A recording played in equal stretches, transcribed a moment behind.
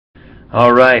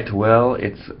Alright, well,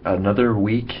 it's another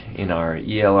week in our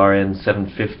ELRN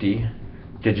 750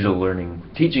 Digital Learning,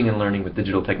 Teaching and Learning with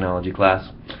Digital Technology class.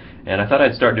 And I thought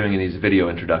I'd start doing these video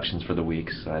introductions for the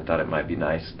weeks. I thought it might be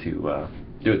nice to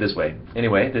do it this way.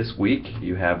 Anyway, this week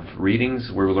you have readings.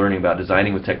 We're learning about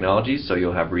designing with technology, so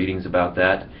you'll have readings about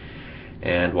that.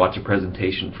 And watch a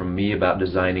presentation from me about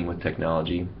designing with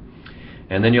technology.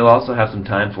 And then you'll also have some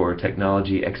time for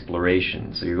technology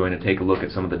exploration. So you're going to take a look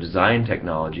at some of the design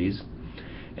technologies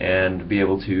and be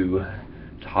able to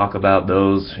talk about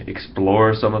those,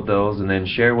 explore some of those, and then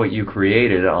share what you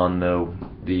created on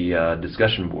the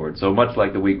discussion board. So much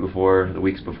like the weeks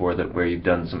before that, where you've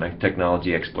done some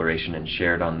technology exploration and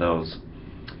shared on those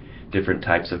different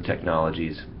types of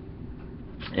technologies.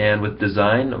 And with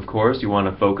design, of course, you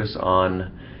want to focus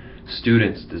on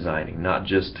students designing, not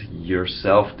just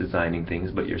yourself designing things,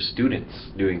 but your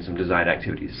students doing some design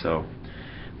activities. So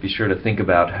be sure to think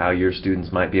about how your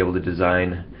students might be able to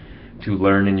design to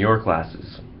learn in your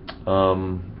classes.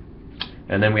 And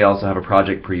then we also have a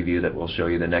project preview that will show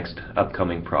you the next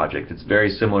upcoming project. It's very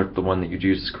similar to the one that you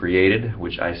just created,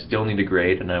 which I still need to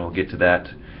grade, and I will get to that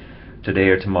today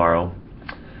or tomorrow.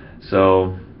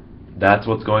 So that's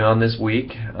what's going on this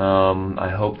week.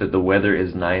 I hope that the weather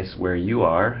is nice where you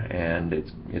are, and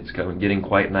it's getting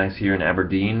quite nice here in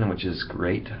Aberdeen, which is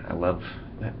great. I love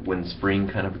when spring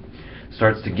kind of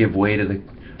starts to give way to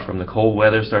from the cold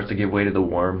weather starts to give way to the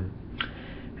warm.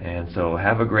 And so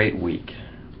have a great week.